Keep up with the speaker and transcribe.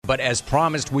But as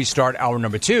promised, we start hour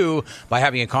number 2 by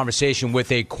having a conversation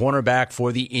with a cornerback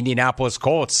for the Indianapolis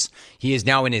Colts. He is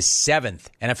now in his 7th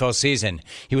NFL season.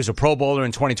 He was a Pro Bowler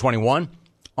in 2021.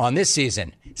 On this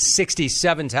season,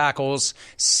 67 tackles,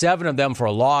 7 of them for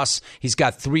a loss. He's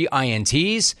got 3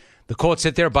 INTs. The Colts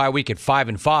sit their bye week at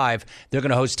 5-5. They're going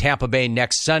to host Tampa Bay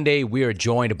next Sunday. We are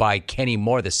joined by Kenny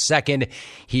Moore II.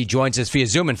 He joins us via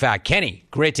Zoom. In fact, Kenny,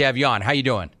 great to have you on. How you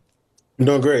doing? I'm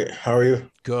doing great. How are you?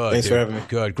 Good. Thanks for having me.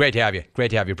 Good. Great to have you.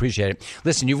 Great to have you. Appreciate it.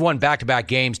 Listen, you've won back-to-back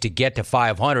games to get to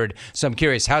 500. So I'm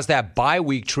curious, how's that bye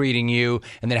week treating you?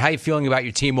 And then how are you feeling about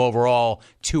your team overall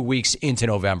 2 weeks into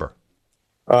November?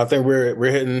 I think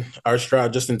we're hitting our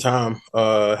stride just in time,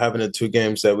 having the 2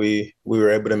 games that we were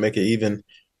able to make it even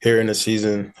here in the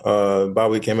season. Bye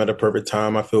week came at a perfect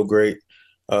time. I feel great.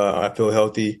 I feel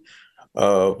healthy.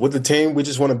 With the team, we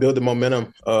just want to build the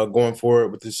momentum going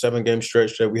forward with the 7-game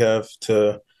stretch that we have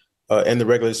to end the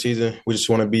regular season. We just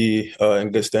want to be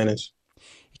in good standings.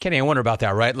 Kenny, I wonder about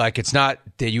that, right? Like, it's not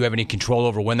that you have any control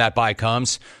over when that bye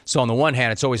comes. So on the one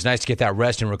hand, it's always nice to get that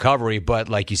rest and recovery. But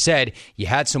like you said, you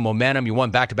had some momentum. You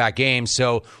won back-to-back games.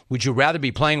 So would you rather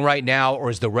be playing right now, or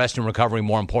is the rest and recovery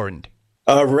more important?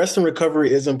 Rest and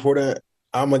recovery is important.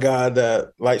 I'm a guy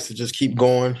that likes to just keep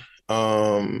going.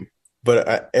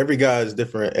 But every guy is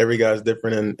different. Every guy is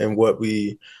different in what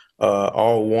we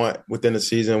all want within the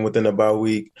season, within the bye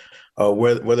week.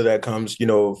 Whether that comes,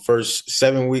 first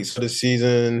 7 weeks of the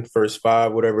season, first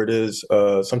 5, whatever it is.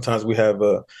 Sometimes we have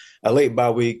a late bye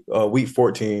week, week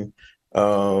 14.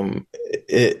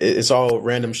 It's all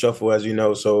random shuffle, as you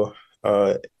know. So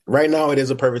right now it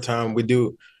is a perfect time. We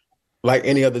do, like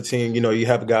any other team, you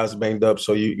have guys banged up.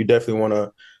 So you definitely want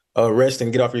to rest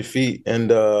and get off your feet.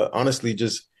 And honestly,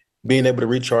 just being able to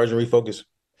recharge and refocus.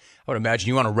 I would imagine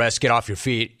you want to rest, get off your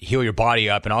feet, heal your body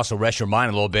up, and also rest your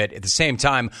mind a little bit. At the same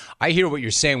time, I hear what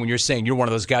you're saying when you're saying you're one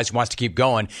of those guys who wants to keep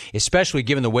going, especially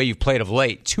given the way you've played of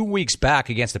late. 2 weeks back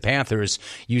against the Panthers,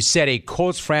 you set a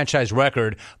Colts franchise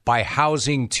record by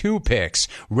housing 2 picks.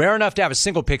 Rare enough to have a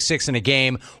single pick 6 in a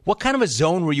game. What kind of a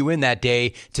zone were you in that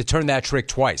day to turn that trick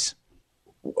twice?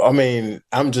 I mean,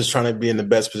 I'm just trying to be in the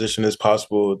best position as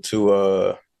possible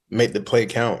to make the play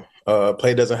count.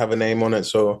 Play doesn't have a name on it,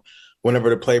 so whenever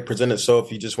the play presents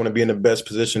itself, you just want to be in the best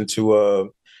position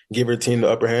to give your team the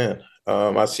upper hand.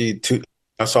 I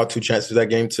saw 2 chances that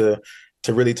game to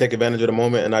really take advantage of the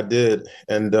moment, and I did.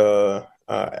 And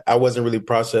I wasn't really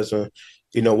processing,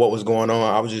 what was going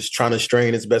on. I was just trying to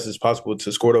strain as best as possible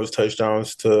to score those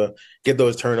touchdowns, to get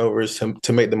those turnovers,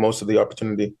 to make the most of the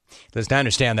opportunity. Listen, I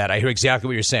understand that. I hear exactly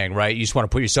what you're saying, right? You just want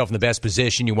to put yourself in the best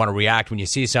position. You want to react when you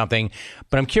see something.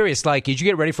 But I'm curious, as you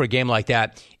get ready for a game like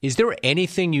that, is there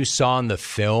anything you saw in the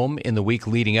film in the week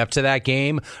leading up to that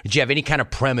game? Did you have any kind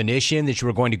of premonition that you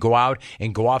were going to go out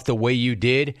and go off the way you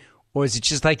did? Or is it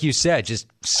just like you said, just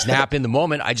snap in the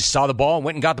moment? I just saw the ball and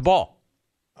went and got the ball.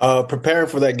 Preparing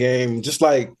for that game, just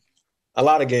like a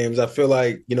lot of games, I feel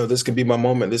like, this could be my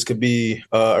moment. This could be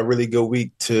a really good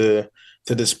week to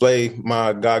display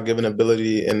my God-given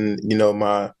ability and,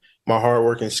 my hard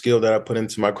work and skill that I put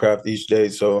into my craft each day.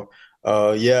 So,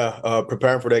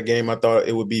 preparing for that game, I thought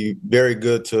it would be very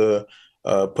good to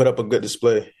put up a good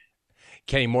display.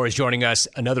 Kenny Moore is joining us.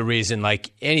 Another reason,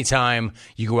 anytime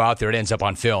you go out there, it ends up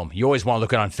on film. You always want to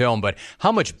look at it on film, but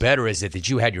how much better is it that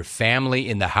you had your family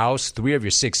in the house? 3 of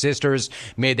your 6 sisters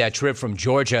made that trip from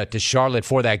Georgia to Charlotte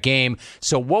for that game.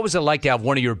 So what was it like to have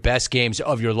one of your best games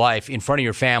of your life in front of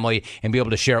your family and be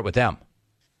able to share it with them?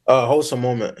 Wholesome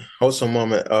moment.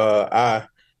 I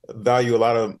value a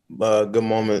lot of good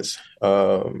moments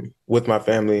with my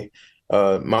family.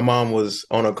 My mom was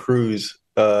on a cruise.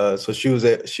 So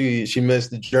she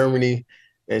missed Germany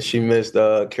and she missed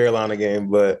the Carolina game,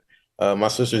 but my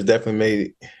sisters definitely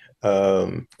made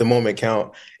the moment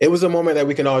count. It was a moment that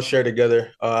we can all share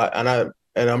together, and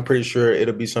I'm pretty sure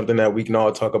it'll be something that we can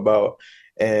all talk about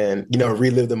and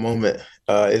relive the moment.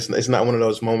 It's not one of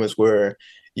those moments where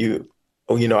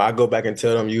I go back and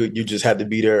tell them you just had to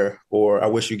be there, or I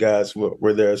wish you guys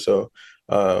were there. So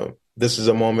this is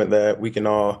a moment that we can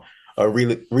all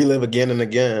relive again and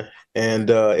again. And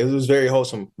it was very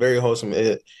wholesome, very wholesome.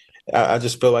 I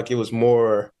just feel like it was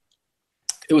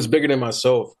bigger than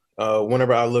myself.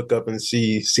 Whenever I look up and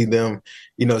see them,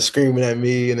 screaming at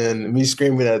me and then me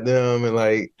screaming at them. And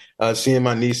seeing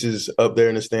my nieces up there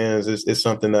in the stands is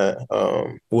something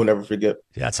that we'll never forget.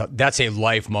 That's a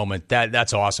life moment.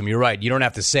 That's awesome. You're right. You don't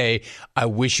have to say, I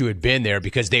wish you had been there,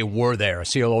 because they were there.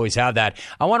 So you'll always have that.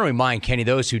 I want to remind, Kenny,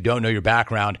 those who don't know your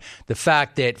background, the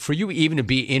fact that for you even to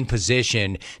be in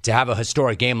position to have a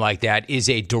historic game like that is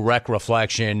a direct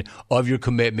reflection of your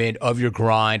commitment, of your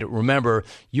grind. Remember,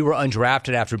 you were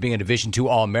undrafted after being a Division II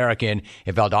All-American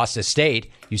at Valdosta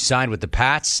State. You signed with the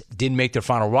Pats, didn't make their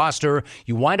final roster.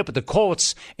 You wind up with the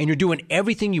Colts, and you're doing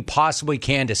everything you possibly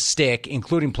can to stick,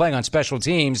 including playing on special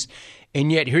teams.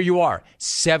 And yet here you are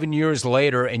 7 years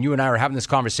later, and you and I are having this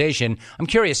conversation. I'm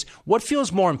curious, what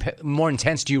feels more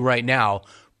intense to you right now,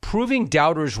 proving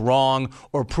doubters wrong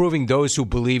or proving those who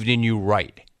believed in you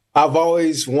right? I've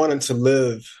always wanted to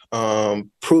live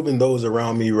proving those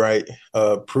around me right,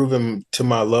 proving to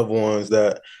my loved ones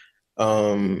that,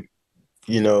 the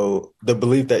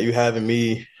belief that you have in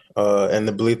me and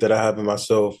the belief that I have in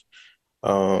myself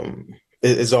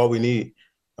is all we need.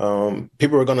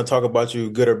 People are going to talk about you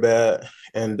good or bad,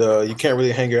 and you can't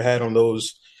really hang your hat on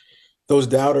those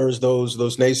doubters, those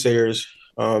naysayers,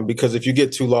 because if you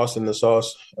get too lost in the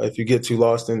sauce, if you get too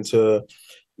lost into,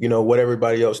 what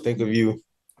everybody else think of you,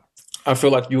 I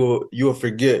feel like you'll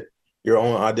forget your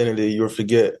own identity. You'll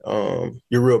forget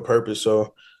your real purpose.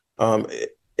 So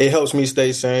it helps me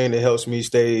stay sane. It helps me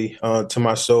stay to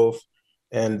myself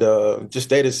and just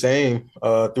stay the same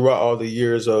throughout all the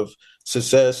years of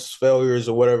success, failures,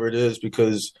 or whatever it is,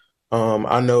 because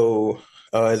I know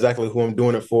exactly who I'm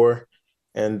doing it for,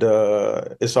 and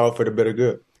it's all for the better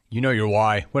good. You know your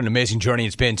why. What an amazing journey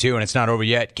it's been, too, and it's not over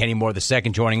yet. Kenny Moore II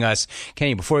joining us.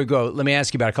 Kenny, before we go, let me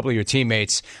ask you about a couple of your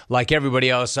teammates. Like everybody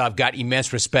else, I've got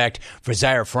immense respect for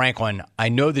Zaire Franklin. I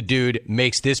know the dude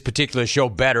makes this particular show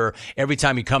better every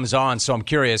time he comes on, so I'm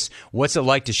curious, what's it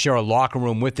like to share a locker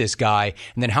room with this guy?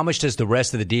 And then how much does the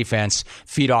rest of the defense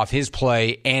feed off his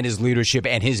play and his leadership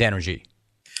and his energy?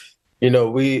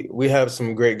 We have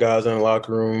some great guys in the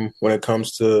locker room when it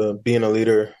comes to being a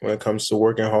leader, when it comes to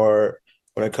working hard,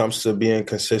 when it comes to being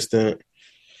consistent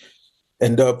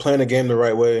and playing the game the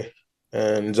right way.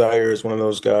 And Zaire is one of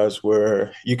those guys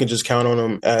where you can just count on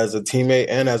him as a teammate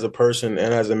and as a person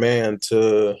and as a man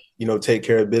to, take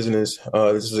care of business.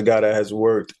 This is a guy that has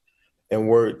worked and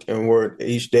worked and worked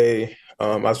each day.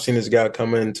 I've seen this guy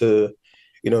come into,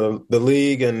 the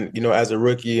league and, as a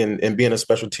rookie and being a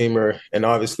special teamer and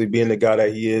obviously being the guy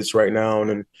that he is right now.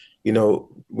 And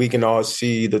we can all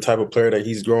see the type of player that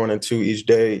he's growing into each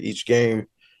day, each game.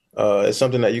 It's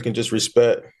something that you can just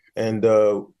respect. And,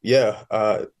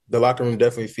 the locker room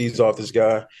definitely feeds off this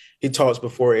guy. He talks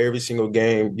before every single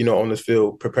game, on the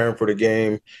field, preparing for the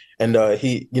game. And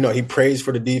he prays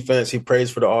for the defense. He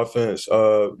prays for the offense,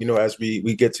 as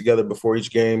we get together before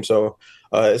each game. So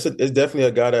it's definitely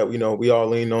a guy that, we all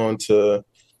lean on to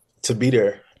be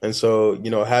there. And so,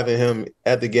 having him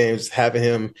at the games, having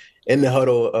him in the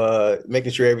huddle,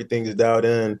 making sure everything is dialed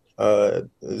in,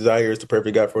 Zaire is the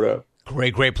perfect guy for that.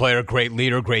 Great player, great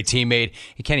leader, great teammate.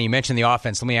 Hey, Kenny, you mentioned the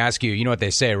offense. Let me ask you, you know what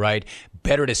they say, right?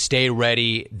 Better to stay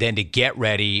ready than to get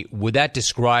ready. Would that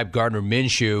describe Gardner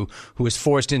Minshew, who was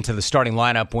forced into the starting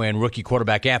lineup when rookie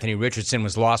quarterback Anthony Richardson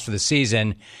was lost for the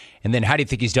season? And then how do you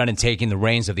think he's done in taking the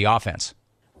reins of the offense?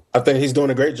 I think he's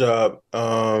doing a great job.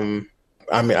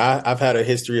 I've had a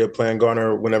history of playing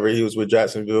Garner whenever he was with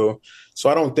Jacksonville, so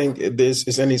I don't think this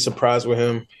is any surprise with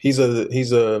him. He's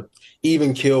a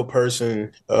even keel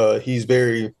person. He's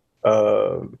very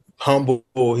humble.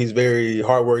 He's very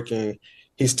hardworking.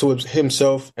 He's to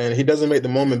himself, and he doesn't make the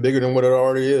moment bigger than what it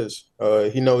already is.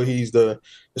 He knows he's the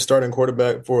starting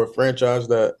quarterback for a franchise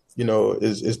that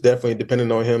is definitely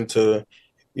dependent on him to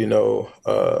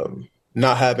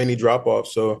not have any drop off.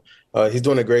 So he's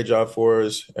doing a great job for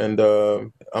us, and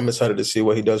I'm excited to see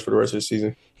what he does for the rest of the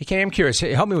season. Hey, Kenny, I'm curious.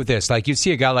 Help me with this. Like, you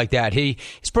see a guy like that. His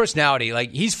personality,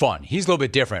 he's fun. He's a little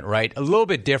bit different, right? A little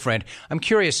bit different. I'm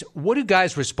curious, what do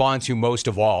guys respond to most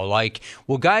of all? Like,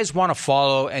 will guys want to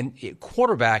follow? And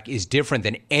quarterback is different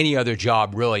than any other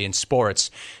job, really, in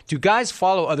sports. Do guys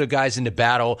follow other guys into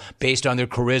battle based on their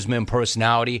charisma and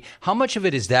personality? How much of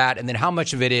it is that? And then how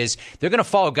much of it is they're going to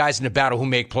follow guys into battle who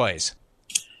make plays?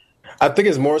 I think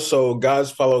it's more so guys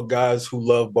follow guys who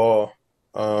love ball.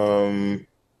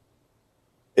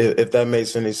 If that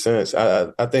makes any sense.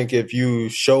 I think if you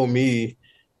show me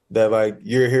that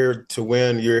you're here to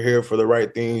win, you're here for the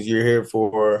right things, you're here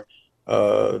for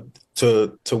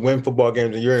to win football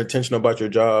games, and you're intentional about your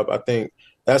job, I think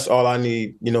that's all I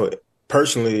need,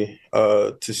 personally,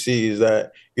 to see is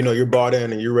that, you're bought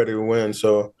in and you're ready to win.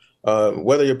 So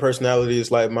whether your personality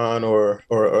is like mine or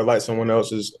like someone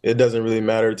else's, it doesn't really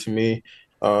matter to me.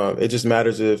 It just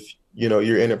matters if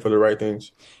you're in it for the right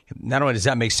things. Not only does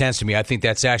that make sense to me, I think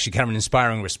that's actually kind of an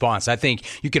inspiring response. I think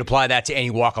you could apply that to any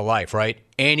walk of life, right?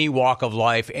 Any walk of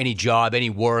life, any job, any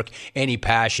work, any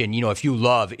passion. If you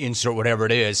love, insert whatever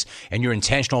it is, and you're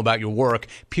intentional about your work,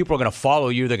 people are going to follow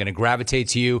you. They're going to gravitate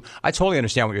to you. I totally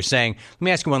understand what you're saying. Let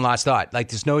me ask you one last thought. Like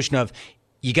this notion of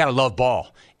you got to love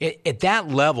ball. At that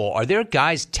level, are there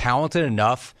guys talented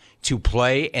enough to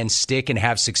play and stick and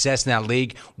have success in that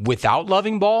league without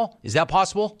loving ball? Is that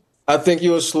possible? I think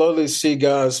you will slowly see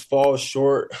guys fall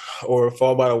short or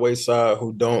fall by the wayside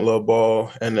who don't love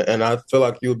ball, and I feel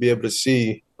like you'll be able to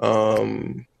see,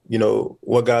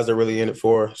 what guys are really in it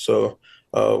for. So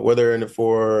whether they're in it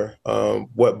for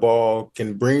what ball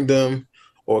can bring them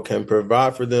or can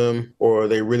provide for them, or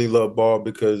they really love ball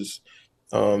because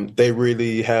they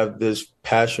really have this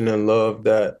passion and love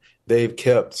that they've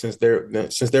kept since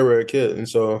they were a kid. And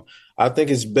so I think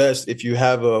it's best if you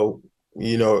have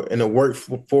in a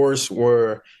workforce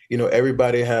where,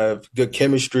 everybody have good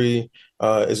chemistry,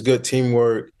 it's good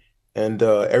teamwork, and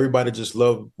everybody just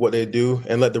love what they do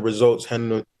and let the results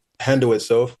handle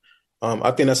itself.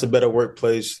 I think that's a better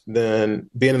workplace than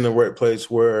being in a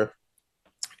workplace where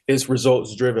it's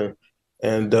results driven.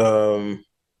 And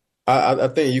I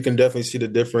think you can definitely see the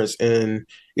difference in,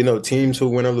 teams who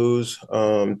win or lose,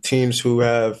 teams who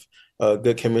have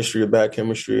good chemistry or bad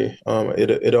chemistry.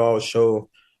 It all show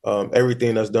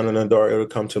everything that's done in the dark, it'll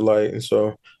come to light. And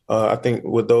so I think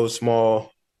with those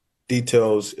small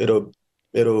details, it'll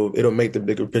make the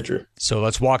bigger picture. So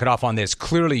let's walk it off on this.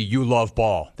 Clearly, you love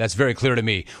ball. That's very clear to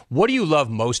me. What do you love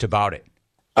most about it?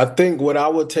 I think what I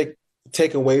would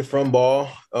take away from ball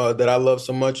that I love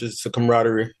so much is the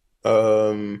camaraderie.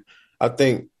 I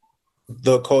think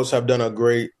the Colts have done a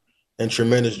great and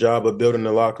tremendous job of building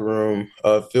the locker room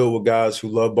filled with guys who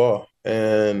love ball.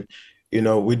 And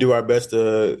we do our best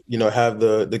to, have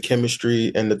the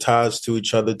chemistry and the ties to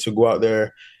each other to go out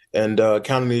there and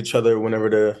count on each other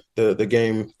whenever the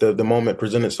game, the moment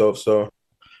presents itself. So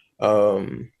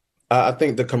I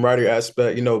think the camaraderie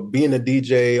aspect, being a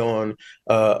DJ on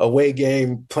away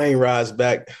game, plane rides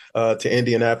back to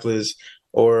Indianapolis,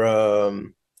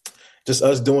 or just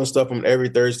us doing stuff on every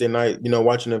Thursday night,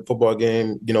 watching a football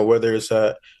game, whether it's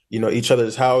at, each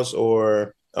other's house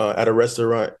or at a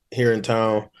restaurant here in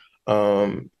town.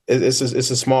 It's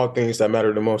the small things that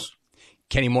matter the most.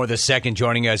 Kenny Moore II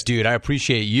joining us, dude. I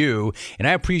appreciate you, and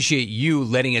I appreciate you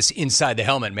letting us inside the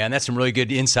helmet, man. That's some really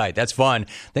good insight. That's fun.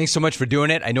 Thanks so much for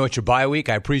doing it. I know it's your bye week.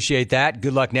 I appreciate that.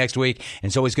 Good luck next week. And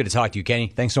it's always good to talk to you, Kenny.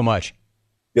 Thanks so much.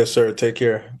 Yes, sir. Take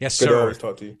care. Yes, good sir. to always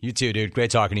talk to you. You too, dude.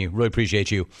 Great talking to you. Really appreciate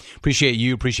you. Appreciate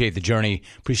you. Appreciate the journey.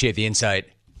 Appreciate the insight.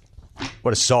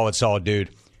 What a solid dude.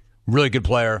 Really good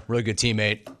player. Really good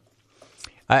teammate.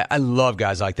 I love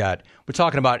guys like that. We're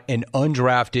talking about an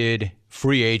undrafted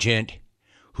free agent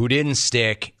who didn't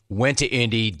stick, went to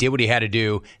Indy, did what he had to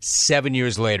do. 7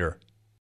 years later,